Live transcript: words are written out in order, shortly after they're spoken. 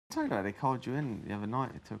Sorry, like they called you in the other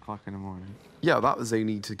night at 2 o'clock in the morning. Yeah, that was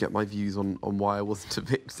only to get my views on why I wasn't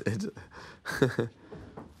evicted.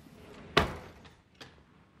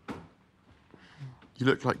 You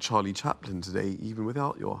look like Charlie Chaplin today, even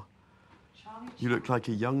without your... You look like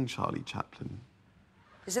a young Charlie Chaplin.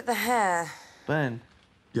 Is it the hair? Ben.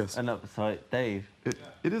 Yes. No, sorry, Dave.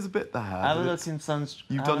 It is a bit the hair. Have a look in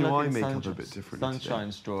You've done your eye makeup a bit differently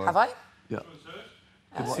Sunshine Straw. Have I? Yeah.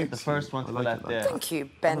 The first one to the left there. Thank you,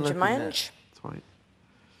 Benjamin. That's right.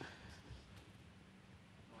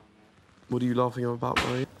 What are you laughing about,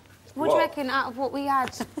 Marie? What do you reckon out of what we had?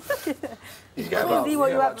 I can see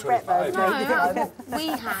what you had for breakfast. No, out of what we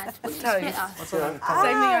had. We split us. Same thing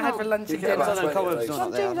I had for lunch and dinner.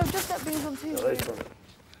 Some things I've just got beans on Tuesday.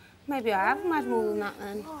 Maybe I have had more than that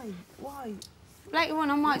then. Why? Later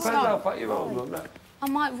on I might start. I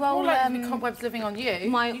might roll cobwebs living on you.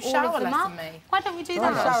 My You all shower of them less up. than me. Why don't we do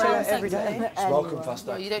I that? shower every day. Smoking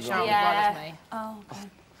faster. Well, you don't shower as well as me. Oh,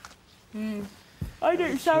 okay. I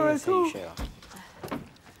don't shower at all.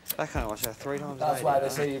 I can't wash her 3 times a day. That's why they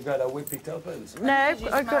say you've got a whippy tuppence. No,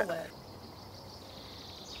 I got... The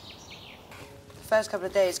first couple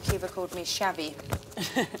of days, Kiva called me Shabby.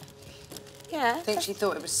 Yeah. I think she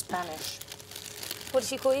thought it was Spanish. What did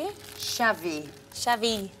she call you? Shabby.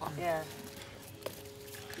 Shabby. Yeah.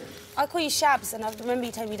 I call you Shabs, and I remember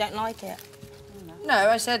you told me you don't like it. No,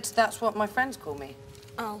 I said that's what my friends call me.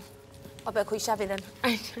 Oh. I better call you Shabby then.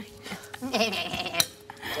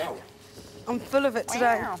 I'm full of it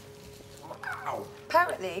today.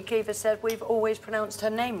 Apparently, Kiva said we've always pronounced her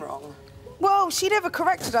name wrong. Well, she never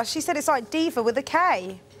corrected us. She said it's like diva with a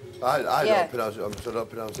K. I Yeah. don't pronounce it. I'm still not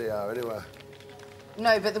pronouncing it anyway.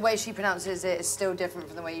 No, but the way she pronounces it is still different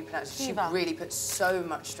from the way you pronounce it. Kiva. She really puts so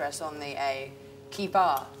much stress on the A.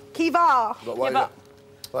 Kiva. Kiva. But why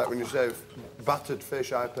like when you say battered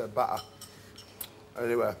fish, I put batter.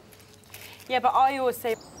 Anyway. Yeah, but I always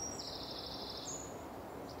say...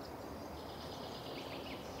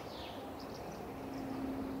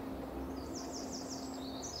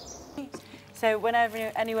 So whenever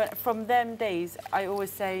anyone from them days, I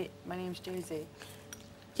always say, my name's Josie.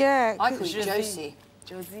 Yeah. I call you Josie.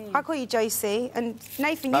 Josie. I call you Josie, and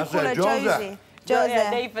Nathan, you call her Josie. Josie. Josie. Yeah,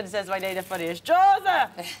 Nathan says my name the funniest.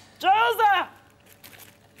 Josie! Josie!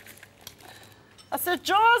 I said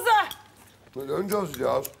Josie! We're doing Josie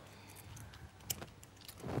Jaws.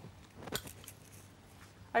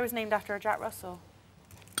 I was named after a Jack Russell.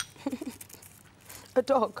 A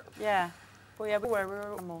dog? Yeah. Well, yeah, we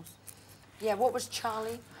were animals. Yeah, what was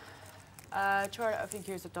Charlie? Charlie, I think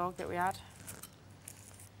he was a dog that we had.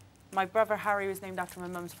 My brother Harry was named after my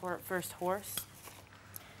mum's first horse.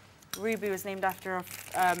 Ruby was named after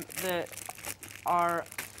one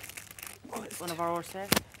of our horses.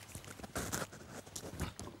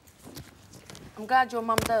 I'm glad your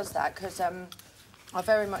mum does that, because I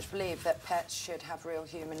very much believe that pets should have real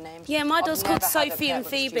human names. Yeah, my I've dog's never called had a Sophie pet and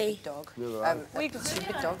with a Phoebe. stupid dog.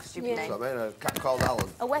 Stupid Dog, stupid Yeah. name. That's what I mean, a cat called Alan.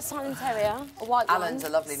 A West Highland Terrier, a white Alan's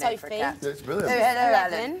one. a lovely name for a Sophie. cat. Yeah, it's brilliant. Oh, hello,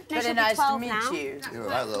 11. Alan. No, Very she'll be nice to 12 meet now. you. You're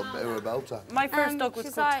right, little bit of a belter. My first dog was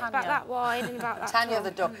she's called like Tanya. about that wide and about that Tanya tall.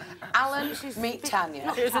 the dog. Alan, meet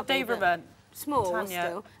Tanya. It was a Happy, but Doberman. Small Tanya.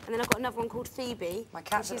 still. And then I've got another one called Phoebe. My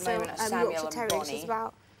cats and at the moment are she's a, Samuel Yorkshire and Terrier. Bonnie. She's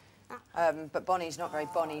about... But Bonnie's not very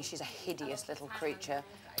Bonnie. She's a hideous little creature.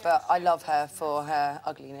 But I love her for her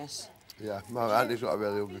ugliness. Yeah, my auntie's got a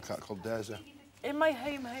really ugly cat called Daisy. In my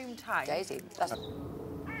hometown. Daisy. That's...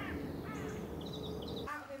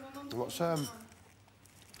 What's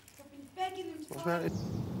my auntie?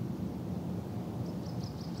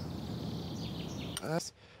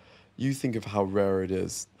 You think of how rare it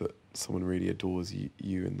is that someone really adores you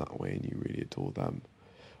in that way and you really adore them,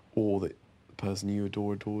 or that the person you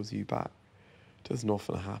adore adores you back. It doesn't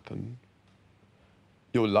often happen.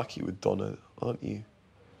 You're lucky with Donna, aren't you?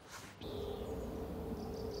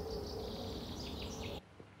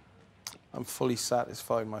 I'm fully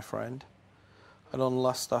satisfied, my friend. I don't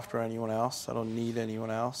lust after anyone else. I don't need anyone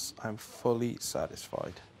else. I'm fully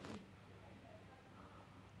satisfied.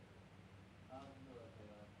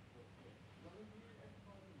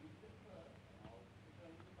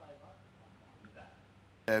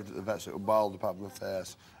 At the vet's little bald apart from the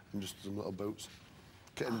face and just some little boots.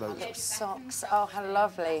 Kitten boots. Socks. Oh, how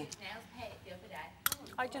lovely.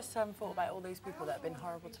 I just thought about all those people that have been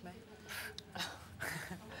horrible to me.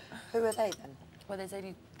 Who are they then? Well, there's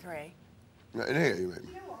only 3. In here, you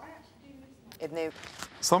mean? In the...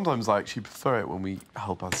 Sometimes I actually prefer it when we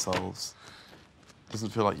help ourselves. Doesn't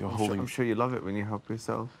feel like you're holding... I'm sure you love it when you help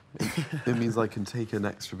yourself. It means I can take an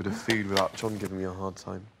extra bit of food without John giving me a hard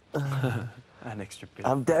time. An extra peanut.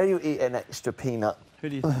 How dare you eat an extra peanut? Who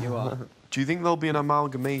do you think you are? Do you think there'll be an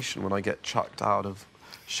amalgamation when I get chucked out of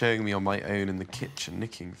showing me on my own in the kitchen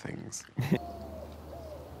nicking things?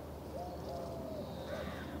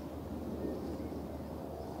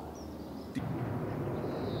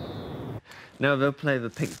 No, they'll play the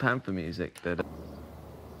Pink Panther music. That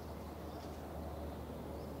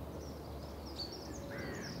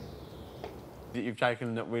You've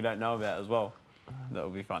taken that we don't know about as well. That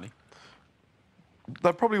would be funny.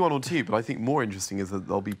 There are probably one or two, but I think more interesting is that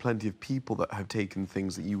there'll be plenty of people that have taken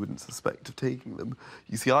things that you wouldn't suspect of taking them.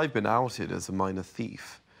 You see, I've been outed as a minor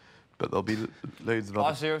thief, but there'll be loads of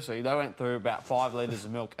other... Seriously, they went through about 5 litres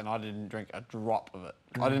of milk and I didn't drink a drop of it.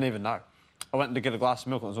 I didn't even know. I went to get a glass of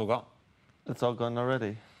milk and it was all gone. it's all gone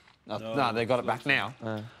already. No, they got it back now.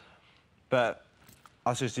 But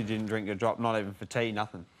I seriously didn't drink a drop, not even for tea,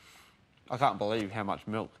 nothing. I can't believe how much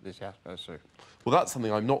milk this house goes through. Well, that's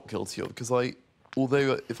something I'm not guilty of, because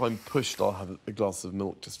although if I'm pushed, I'll have a glass of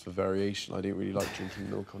milk just for variation. I don't really like drinking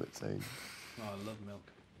milk on its own. Oh, I love milk.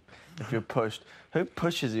 If you're pushed, who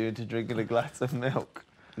pushes you into drinking a glass of milk?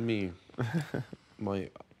 Me.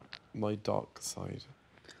 my dark side.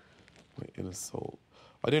 My inner soul.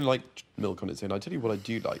 I don't like milk on its own. I tell you what I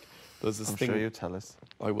do like. There's this thing... I'm sure you'll tell us.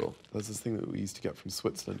 I will. There's this thing that we used to get from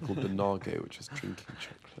Switzerland called Benago, which is drinking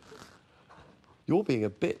chocolate. You're being a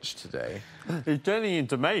bitch today. He's turning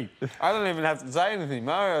into me. I don't even have to say anything.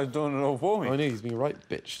 Mario's doing it all for me. I know, he's being a right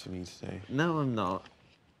bitch to me today. No, I'm not.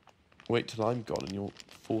 Wait till I'm gone and you're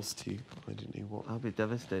forced to. I don't know what. I'll be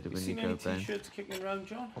devastated when you go, Ben. You seen any T-shirts kicking around,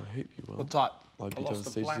 John? I hope you will. What type? I'd be I lost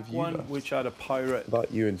the devastated black if you one, left. which had a pirate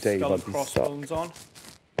About you and Dave, skull I'd and be crossbones stuck. on.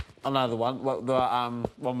 Another one. What, the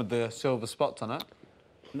one with the silver spots on it?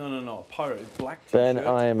 No, a pirate black Ben, T-shirt.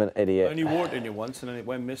 I am an I idiot. only wore it in it once and then it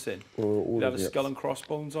went missing. All It had a idiots. skull and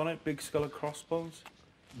crossbones on it, big skull and crossbones.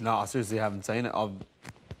 No, I seriously haven't seen it. Oh,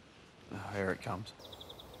 here it comes.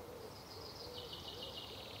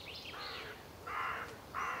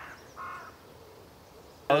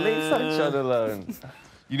 Oh, leave Sunshine alone.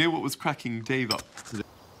 You know what was cracking Dave up today?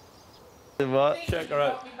 What? Check her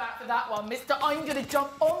out. Got me back for that one, Mister. I'm gonna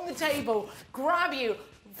jump on the table, grab you,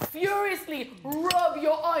 furiously rub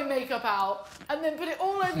your eye makeup out, and then put it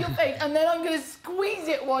all over your face, and then I'm gonna squeeze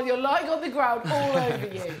it while you're lying on the ground all over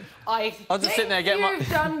you. I'll just sit there and get my- You've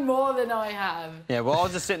done more than I have. Yeah, well, I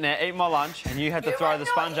was just sitting there eating my lunch, and you had to throw the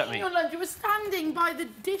sponge at me. Your lunch. You were standing by the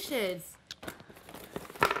dishes.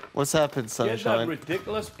 What's happened, Get that Sunshine?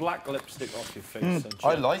 ridiculous black lipstick off your face, Sunshine.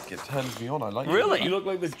 I like it. Turns me on. I like Really? it. You look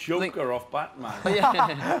like the Joker off Batman.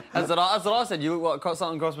 Yeah, that's what I said. You look like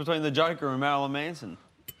something cross between the Joker and Marilyn Manson.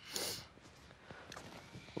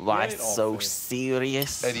 Right Life's so off it.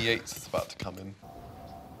 serious. Eddie Yates is about to come in.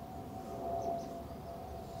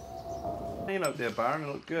 You out there, Baron, you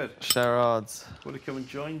look good. Charades. Would have come and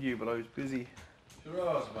joined you, but I was busy.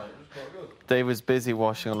 Dave was busy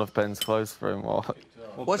washing all of Ben's clothes for him. What?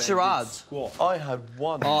 Well, What's Ben your did odds? squat. I had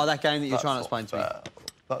one. Oh, that game that you're That's trying to not explain to me. fair.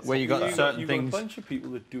 That's Where not- you got certain you've things. got a bunch of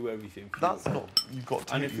people that do everything for That's you. not. You've got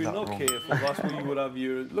to And do if you're that not wrong. careful, that's where you would have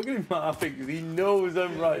your... Look at him laughing, because he knows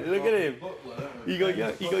I'm right. Look at him. You got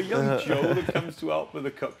young Joe that comes to help with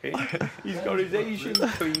the cooking. He's got his Asian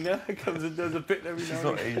cleaner that comes and does a bit every She's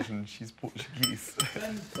now not and then. Asian. She's Portuguese.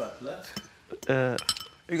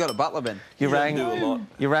 You got a butler bin. You He rang. doesn't do a lot.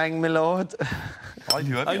 You rang, my lord. I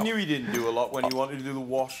do. I knew he didn't do a lot when he wanted to do the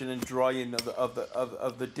washing and drying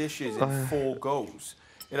of the dishes in 4 goes.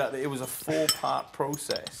 It was a 4-part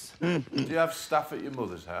process. Do you have staff at your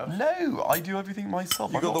mother's house? No, I do everything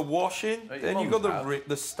myself. You I'm got the not- washing, At your then you got mum's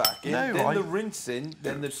the stacking, No, then I- the rinsing,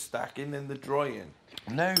 then the stacking, then the drying.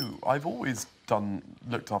 No, I've always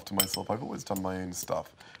looked after myself. I've always done my own stuff.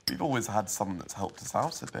 We've always had someone that's helped us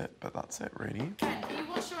out a bit, but that's it, really. Ben, do you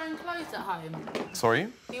wash your own clothes at home? Sorry?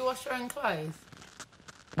 Do you wash your own clothes?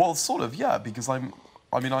 Well, sort of, yeah, because I'm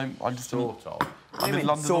just... Sort of. I'm in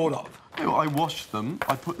London. Sort of. No, I wash them,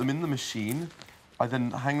 I put them in the machine, I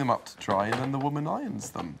then hang them up to dry, and then the woman irons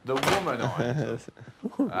them. The woman irons.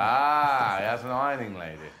 Ah, he has an ironing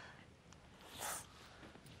lady.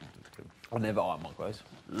 I never iron my clothes.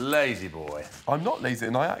 Lazy boy. I'm not lazy,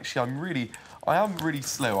 and I am really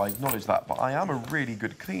slow, I acknowledge that, but I am a really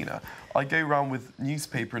good cleaner. I go around with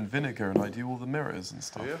newspaper and vinegar, and I do all the mirrors and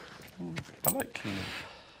stuff. Do you? I like cleaning.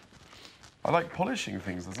 I like polishing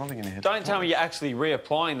things. There's nothing in here. Don't tell me you're actually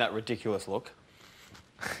reapplying that ridiculous look.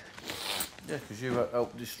 Yeah, because you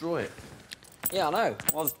helped destroy it. Yeah, I know.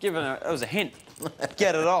 I was giving her... It was a hint.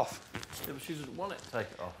 Get it off. Yeah, but she doesn't want it to take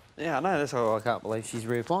it off. Yeah, I know. That's why I can't believe she's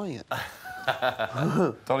reapplying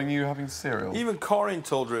it. Darling, you having cereal? Even Corinne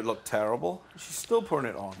told her it looked terrible. She's still putting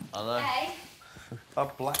it on. I know. Hey.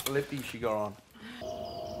 That black lippy she got on.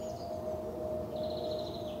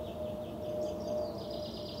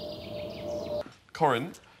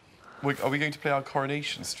 Corin, are we going to play our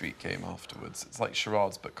Coronation Street game afterwards? It's like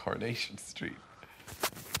charades, but Coronation Street.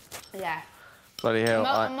 Yeah. Bloody hell.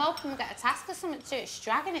 I'm hoping we get a task or something to do. It's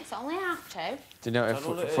dragging. It's only half 2. Do you know,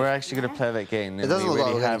 if we're actually going to play that game, then It doesn't we look like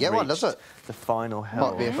really we're going have to get one, does reached it? the final hell.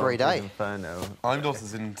 Might be a free day. Inferno. I'm not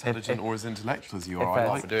as intelligent or as intellectual as you are. I I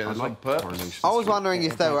like like doing this on purpose. Coronation I was Street. wondering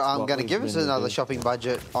if they were That's what going to we've give us been another doing. shopping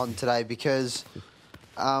budget on today because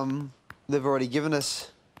they've already given us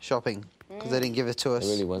shopping because they didn't give it to us.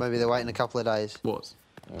 really was. Maybe they're waiting a couple of days. What?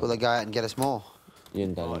 Will they go out and get us more? You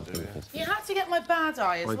and Dad. You had to get my bad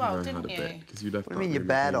eye as well, didn't you? Because you left. What do you mean your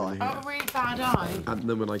bad eye? Oh, a really bad eye. And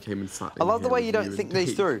then when I came and sat. I love the way you don't think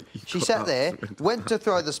these through. She sat there, went to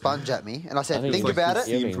throw the sponge at me, and I said, think "Think it's about like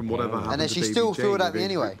it." the From whatever And happened then to she Baby still threw Jane, it at me you're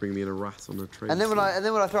going to anyway. Bring me in a rat on a train. And then when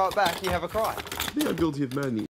I throw it back, you have a cry. I think I'm guilty of many.